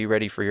 Hannah, are you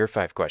ready for your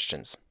 5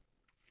 questions?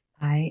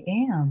 I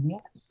am,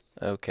 yes.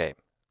 Okay.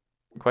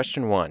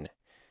 Question 1.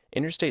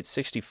 Interstate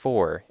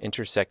 64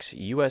 intersects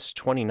US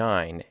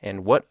 29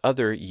 and what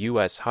other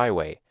US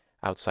highway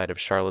outside of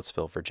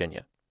Charlottesville,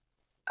 Virginia?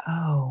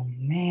 Oh,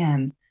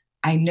 man.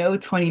 I know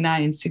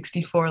 29 and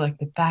 64 like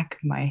the back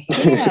of my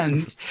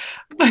hand,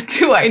 but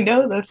do I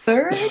know the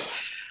third?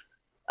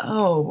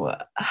 Oh,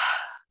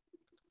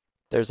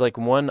 There's like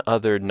one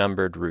other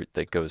numbered route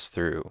that goes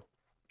through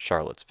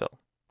Charlottesville.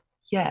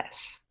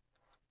 yes.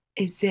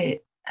 Is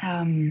it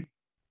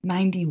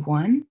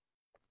 91?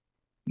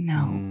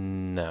 No,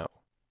 No.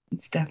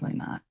 it's definitely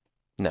not.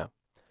 No.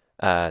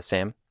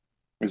 Sam?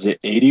 Is it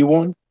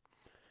 81?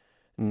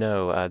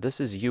 No, this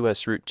is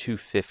US Route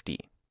 250.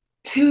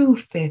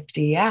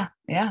 250. Yeah.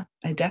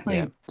 I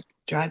definitely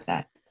drive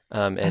that.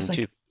 And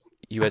like-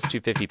 US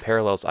 250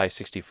 parallels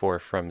I-64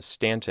 from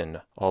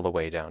Stanton all the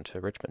way down to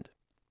Richmond.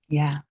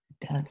 Yeah,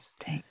 it does.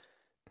 Dang.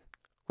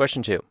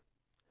 Question 2.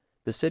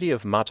 The city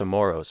of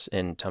Matamoros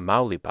in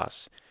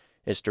Tamaulipas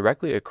is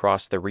directly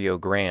across the Rio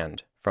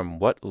Grande from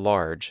what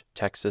large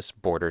Texas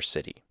border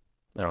city?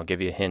 And I'll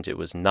give you a hint, it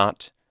was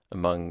not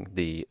among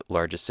the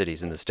largest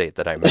cities in the state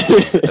that I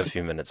mentioned a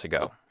few minutes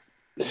ago.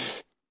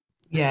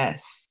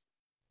 Yes.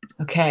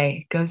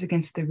 Okay. Goes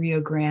against the Rio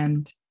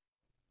Grande.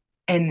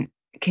 And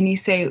can you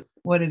say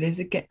what it is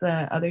again,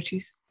 the other two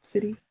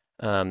cities?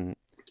 So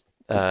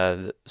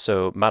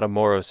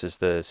Matamoros is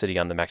the city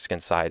on the Mexican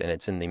side, and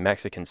it's in the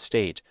Mexican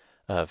state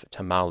of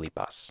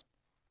Tamaulipas.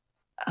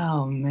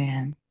 Oh,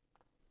 man.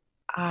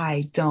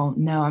 I don't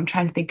know. I'm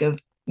trying to think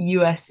of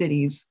U.S.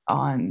 cities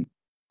on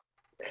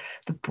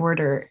the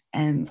border,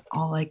 and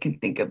all I can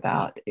think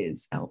about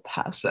is El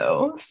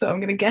Paso. So I'm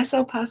going to guess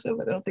El Paso,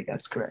 but I don't think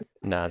that's correct.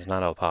 No, it's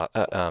not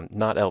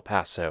not El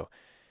Paso.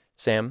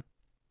 Sam?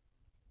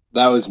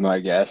 That was my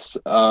guess.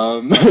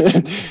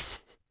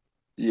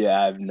 Yeah,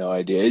 I have no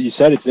idea. You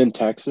said it's in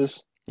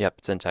Texas, Yep,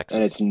 it's in and Texas.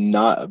 it's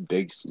not a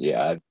big.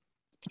 Yeah,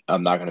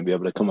 I'm not gonna be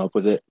able to come up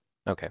with it.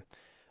 Okay.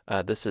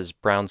 This is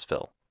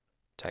Brownsville,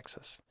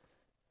 Texas,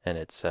 and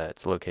it's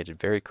located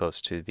very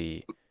close to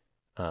the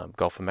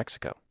Gulf of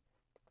Mexico,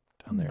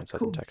 down there in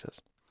southern Cool.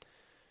 Texas.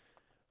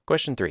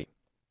 Question 3.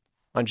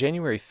 On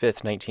January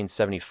 5th,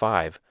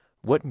 1975,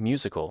 what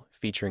musical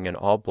featuring an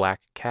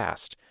all-black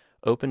cast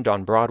opened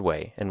on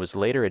Broadway and was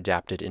later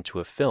adapted into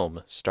a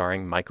film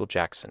starring Michael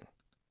Jackson?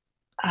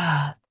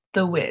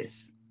 The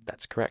Wiz.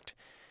 That's correct.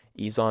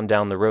 Ease On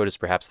Down the Road is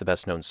perhaps the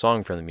best-known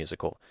song from the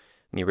musical.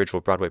 The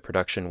original Broadway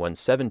production won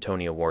 7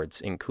 Tony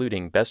Awards,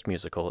 including Best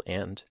Musical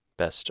and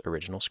Best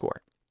Original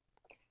Score.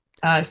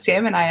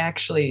 Sam and I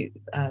actually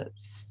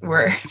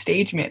were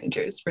stage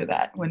managers for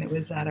that when it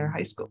was at our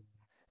high school.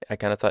 I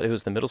kind of thought it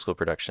was the middle school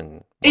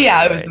production.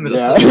 Yeah, it was the middle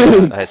Yeah.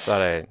 school. I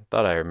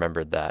thought I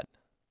remembered that.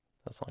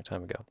 That's a long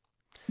time ago.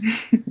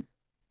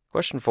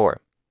 Question 4.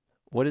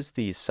 What is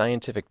the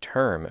scientific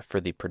term for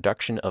the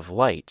production of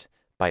light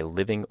by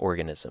living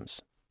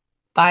organisms?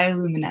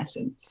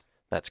 Bioluminescence.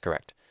 That's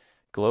correct.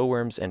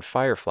 Glowworms and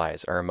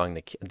fireflies are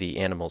among the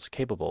animals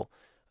capable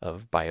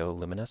of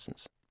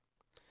bioluminescence.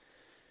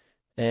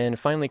 And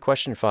finally,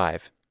 question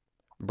 5.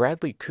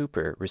 Bradley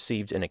Cooper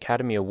received an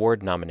Academy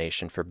Award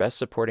nomination for Best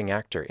Supporting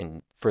Actor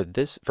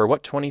for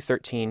what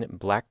 2013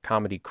 black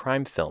comedy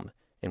crime film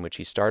in which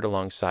he starred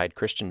alongside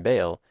Christian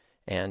Bale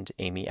and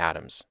Amy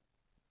Adams?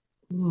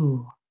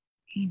 Ooh.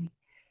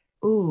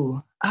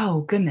 Ooh.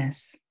 Oh,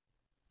 goodness.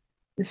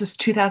 This was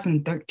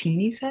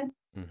 2013, you said?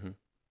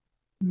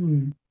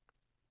 Mm-hmm.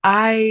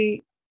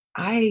 I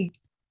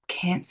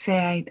can't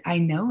say I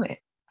know it.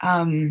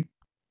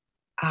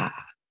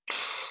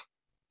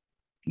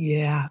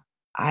 Yeah.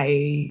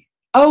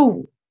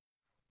 Oh,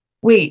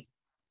 wait.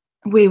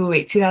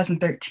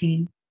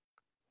 2013.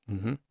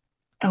 Mm-hmm.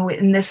 Oh, wait,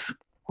 and this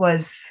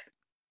was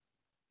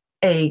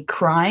a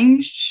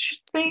crime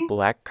thing?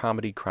 Black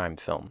comedy crime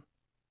film.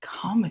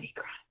 Comedy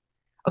crime.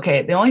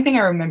 Okay, the only thing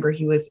I remember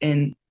he was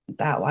in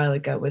that while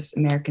ago was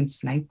American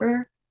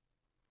Sniper,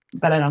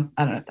 but I don't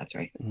know if that's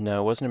right.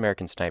 No, it wasn't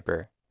American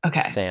Sniper.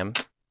 Okay. Sam?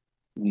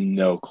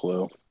 No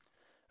clue.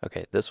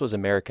 Okay, this was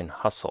American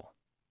Hustle.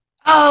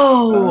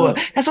 Oh,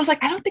 that's what I was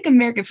like. I don't think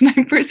American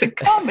Sniper is a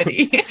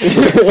comedy.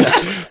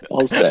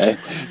 I'll say.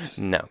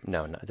 No,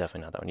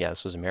 definitely not that one. Yeah,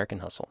 this was American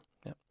Hustle.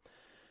 Yeah.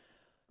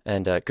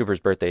 And Cooper's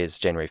birthday is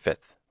January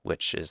 5th,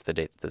 which is the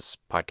date that this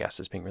podcast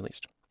is being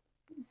released.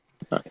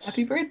 Nice.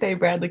 Happy birthday,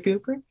 Bradley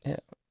Cooper. And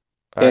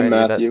Alrighty,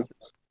 Matthew.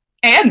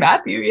 And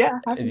Matthew, yeah.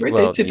 Happy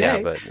birthday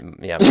today.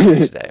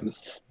 Mine's today.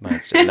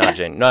 Mine's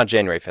today. Not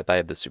January 5th. I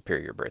have the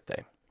superior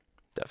birthday.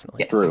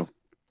 Definitely. Yes. True.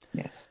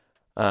 Yes.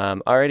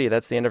 Alrighty,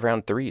 that's the end of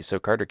round 3. So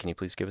Carter, can you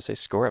please give us a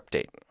score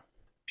update?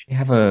 We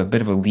have a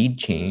bit of a lead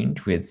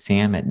change with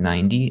Sam at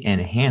 90 and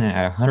Hannah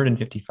at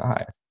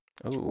 155.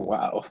 Ooh.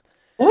 Wow.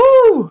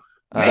 Woo!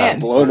 Got Man.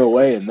 blown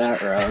away in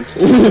that round.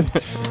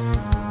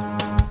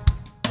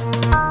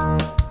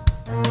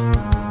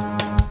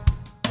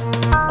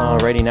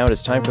 Alrighty, now it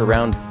is time for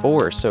round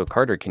 4. So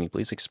Carter, can you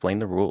please explain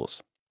the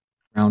rules?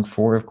 Round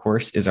 4, of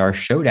course, is our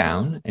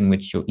showdown, in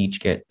which you'll each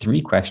get 3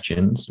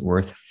 questions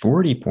worth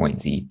 40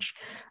 points each.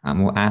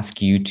 We'll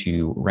ask you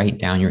to write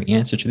down your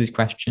answer to these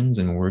questions,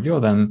 and we'll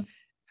reveal them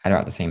at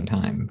about the same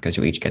time, because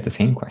you'll each get the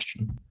same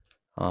question.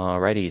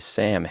 Alrighty,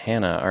 Sam,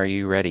 Hannah, are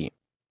you ready?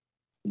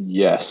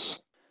 Yes.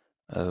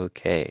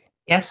 Okay.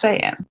 Yes, I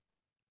am.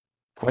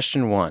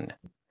 Question 1.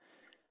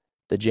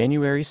 The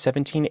January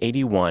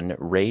 1781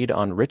 raid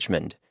on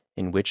Richmond,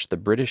 in which the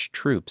British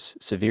troops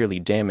severely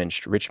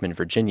damaged Richmond,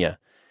 Virginia,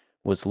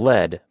 was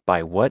led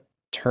by what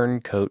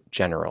turncoat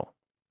general?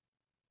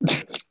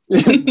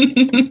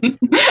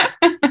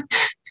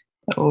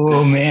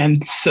 Oh,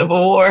 man.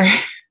 Civil War.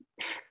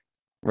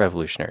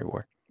 Revolutionary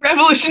War.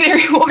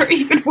 Revolutionary War,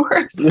 even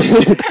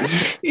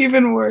worse.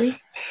 Even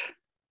worse.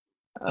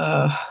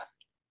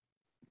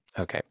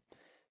 Okay.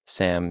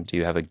 Sam, do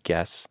you have a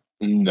guess?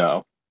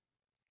 No.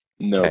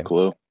 No Okay.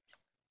 clue.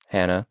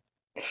 Hannah?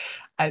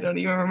 I don't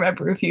even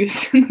remember if he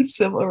was in the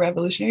Civil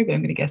Revolutionary, but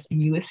I'm going to guess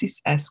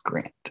Ulysses S.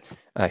 Grant.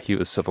 He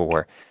was Civil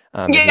War.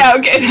 Yeah,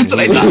 okay, that's what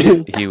I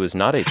thought. He was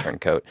not a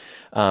turncoat.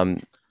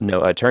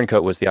 No, a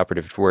turncoat was the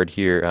operative word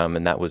here,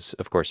 and that was,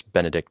 of course,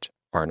 Benedict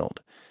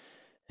Arnold.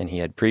 And he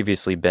had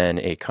previously been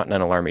a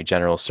Continental Army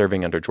general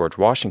serving under George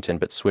Washington,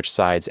 but switched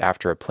sides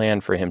after a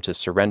plan for him to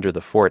surrender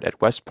the fort at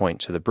West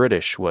Point to the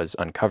British was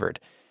uncovered.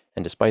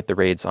 And despite the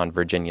raids on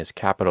Virginia's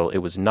capital, it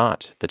was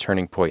not the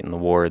turning point in the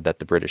war that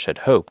the British had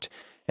hoped,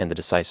 and the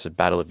decisive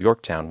Battle of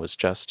Yorktown was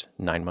just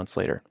 9 months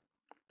later.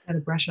 Got to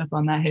brush up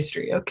on that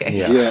history. Okay.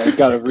 Yeah. I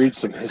gotta read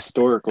some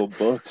historical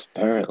books,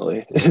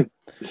 apparently.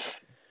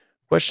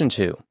 Question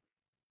 2.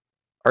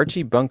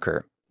 Archie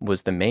Bunker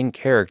was the main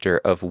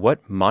character of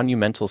what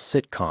monumental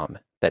sitcom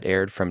that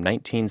aired from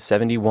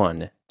 1971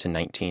 to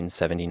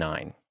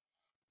 1979?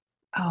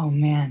 Oh,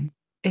 man.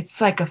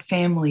 It's like a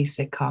family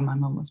sitcom,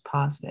 I'm almost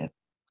positive.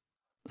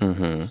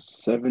 Mm-hmm.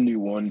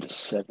 71 to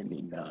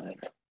 79.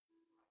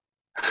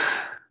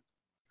 I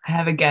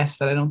have a guess,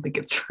 but I don't think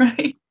it's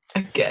right.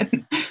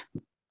 again.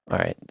 All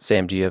right.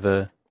 Sam, do you have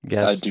a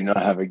guess? I do not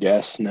have a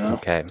guess. No.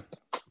 Okay.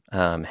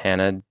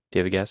 Hannah, do you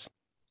have a guess?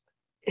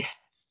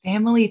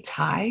 Family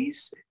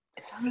Ties?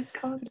 Is that what it's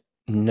called?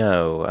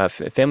 No.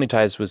 Family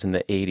Ties was in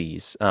the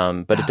 80s,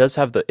 but it Oh. does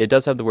have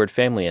the word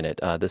family in it.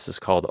 This is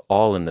called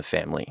All in the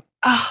Family.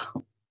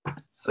 Oh,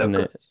 so And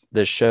gross.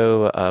 the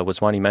show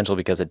was monumental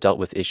because it dealt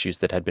with issues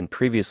that had been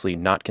previously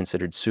not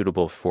considered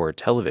suitable for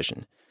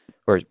television,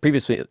 or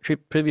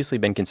previously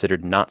been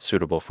considered not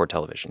suitable for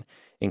television,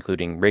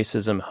 including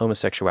racism,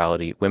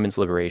 homosexuality, women's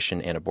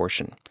liberation, and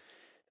abortion.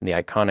 And the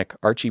iconic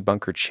Archie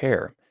Bunker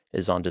chair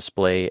is on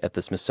display at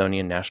the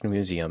Smithsonian National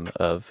Museum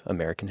of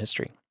American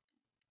History.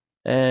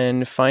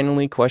 And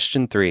finally,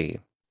 question 3.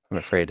 I'm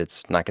afraid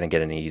it's not going to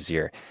get any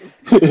easier.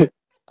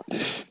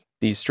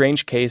 The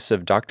Strange Case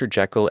of Dr.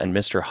 Jekyll and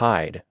Mr.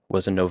 Hyde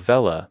was a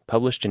novella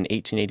published in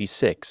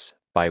 1886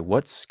 by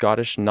what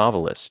Scottish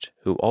novelist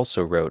who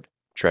also wrote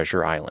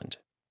Treasure Island?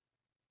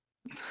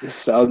 This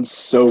sounds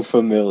so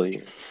familiar.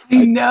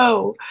 I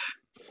know.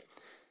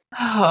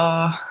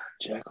 Oh,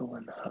 Jekyll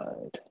and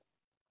Hyde.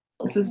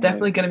 this is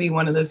definitely going to be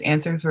one of those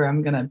answers where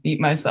I'm going to beat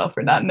myself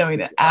for not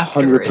knowing it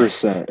afterwards.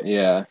 100%.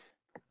 Yeah.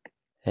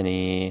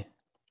 Any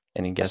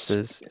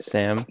guesses,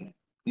 Sam?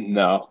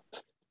 No.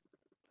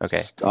 Okay.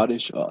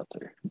 Scottish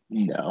author.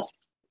 No.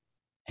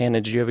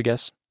 Hannah, did you have a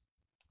guess?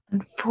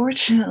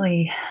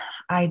 Unfortunately,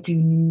 I do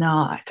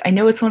not. I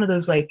know it's one of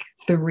those like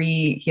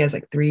 3, he has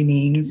like 3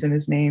 names in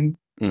his name,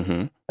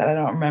 Mm-hmm. but I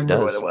don't remember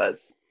what does. it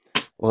was.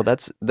 Well,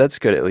 that's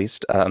good at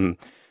least. Do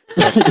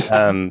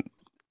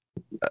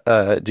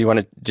you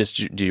want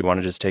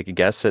to just take a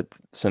guess at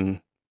some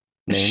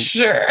names?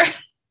 Sure.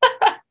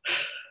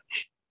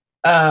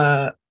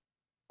 I'm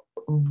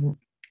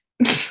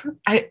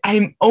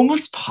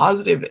almost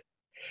positive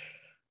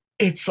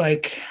it's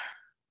like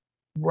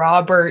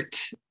Robert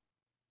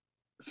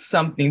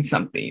something.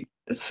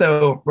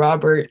 So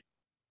Robert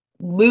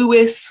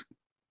Louis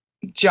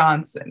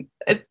Johnson.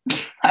 I'm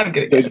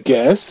gonna Good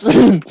guess.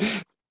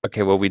 guess.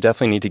 Okay, well, we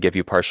definitely need to give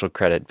you partial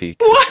credit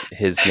because What?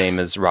 his name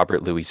is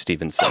Robert Louis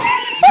Stevenson.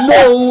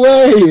 No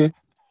way.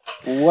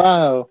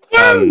 Wow.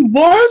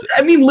 What?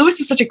 I mean, Lewis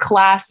is such a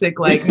classic,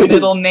 like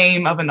middle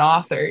name of an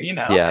author, you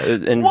know. Yeah,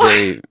 and What?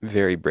 very,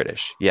 very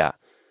British. Yeah,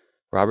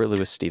 Robert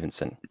Louis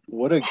Stevenson.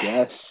 What a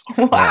guess.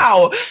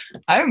 Wow,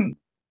 I'm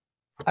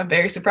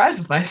very surprised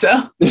with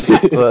myself.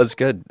 Well, that's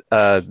good.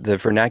 The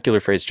vernacular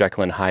phrase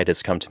Jekyll and Hyde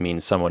has come to mean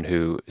someone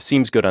who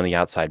seems good on the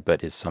outside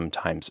but is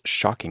sometimes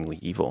shockingly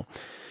evil.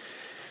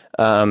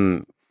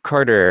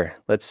 Carter,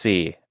 let's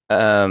see.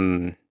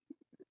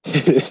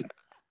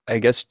 I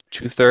guess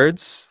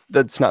 2/3.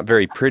 That's not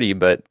very pretty,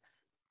 but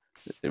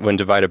when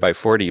divided by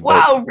 40.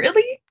 Wow,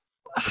 really?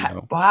 You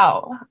know,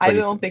 Wow, I do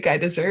you don't think I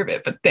deserve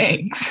it, but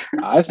thanks.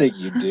 I think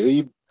you do.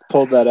 You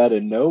pulled that out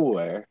of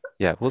nowhere.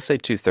 Yeah, we'll say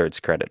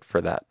 2/3 credit for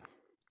that.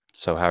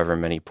 So however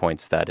many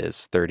points that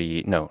is,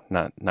 30, no,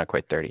 not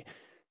quite 30,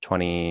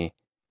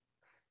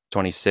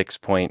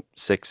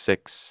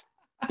 26.66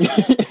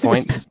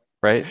 points,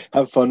 right?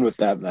 Have fun with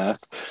that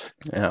math.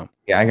 Yeah,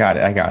 Yeah, I got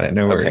it.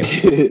 No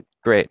worries.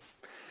 great.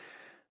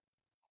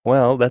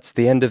 Well, that's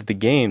the end of the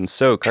game.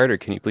 So Carter,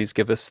 can you please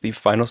give us the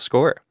final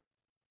score?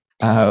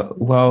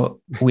 Well,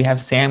 we have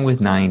Sam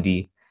with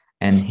 90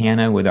 and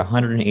Hannah with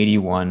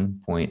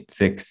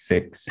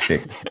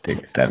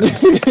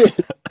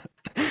 181.66667.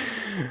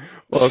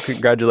 Well,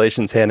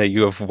 congratulations, Hannah.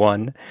 You have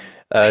won.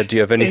 Do you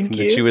have anything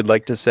that you. you would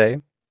like to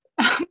say?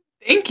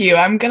 Thank you.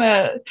 I'm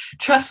gonna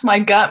trust my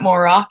gut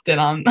more often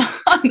on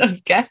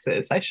those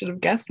guesses. I should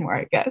have guessed more,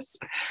 I guess.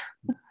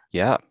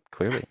 Yeah,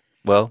 clearly.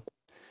 Well,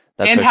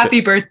 that's And our happy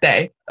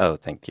birthday. Oh,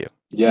 thank you.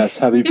 Yes,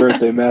 happy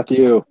birthday,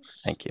 Matthew.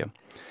 Thank you.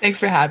 Thanks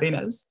for having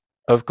us.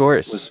 Of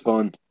course. It was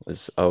fun.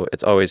 It's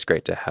always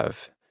great to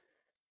have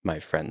my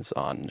friends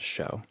on the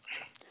show.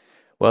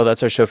 Well,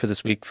 that's our show for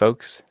this week,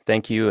 folks.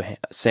 Thank you,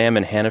 Sam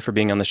and Hannah, for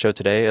being on the show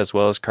today, as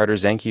well as Carter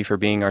Zanke for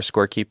being our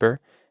scorekeeper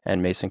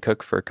and Mason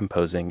Cook for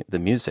composing the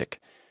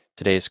music.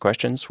 Today's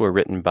questions were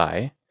written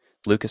by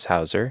Lucas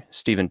Hauser,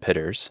 Stephen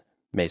Pitters,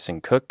 Mason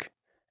Cook,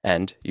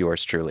 and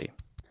yours truly.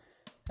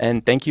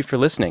 And thank you for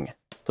listening.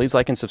 Please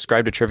like and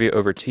subscribe to Trivia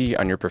Over Tea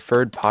on your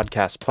preferred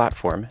podcast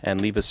platform and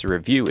leave us a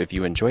review if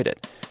you enjoyed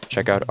it.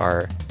 Check out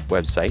our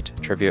website,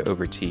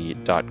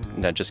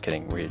 triviaovertea.com. No, just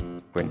kidding. We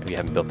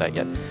haven't built that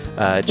yet.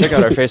 Check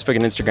out our Facebook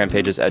and Instagram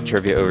pages at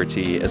Trivia Over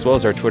Tea, as well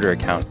as our Twitter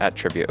account at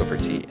Trivia Over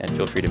Tea. And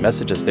feel free to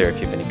message us there if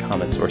you have any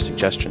comments or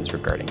suggestions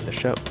regarding the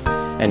show.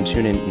 And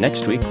tune in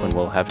next week when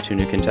we'll have 2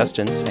 new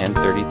contestants and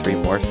 33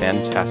 more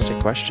fantastic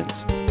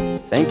questions.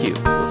 Thank you.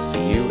 We'll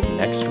see you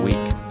next week.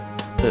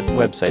 The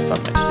website's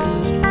on my to-do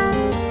list.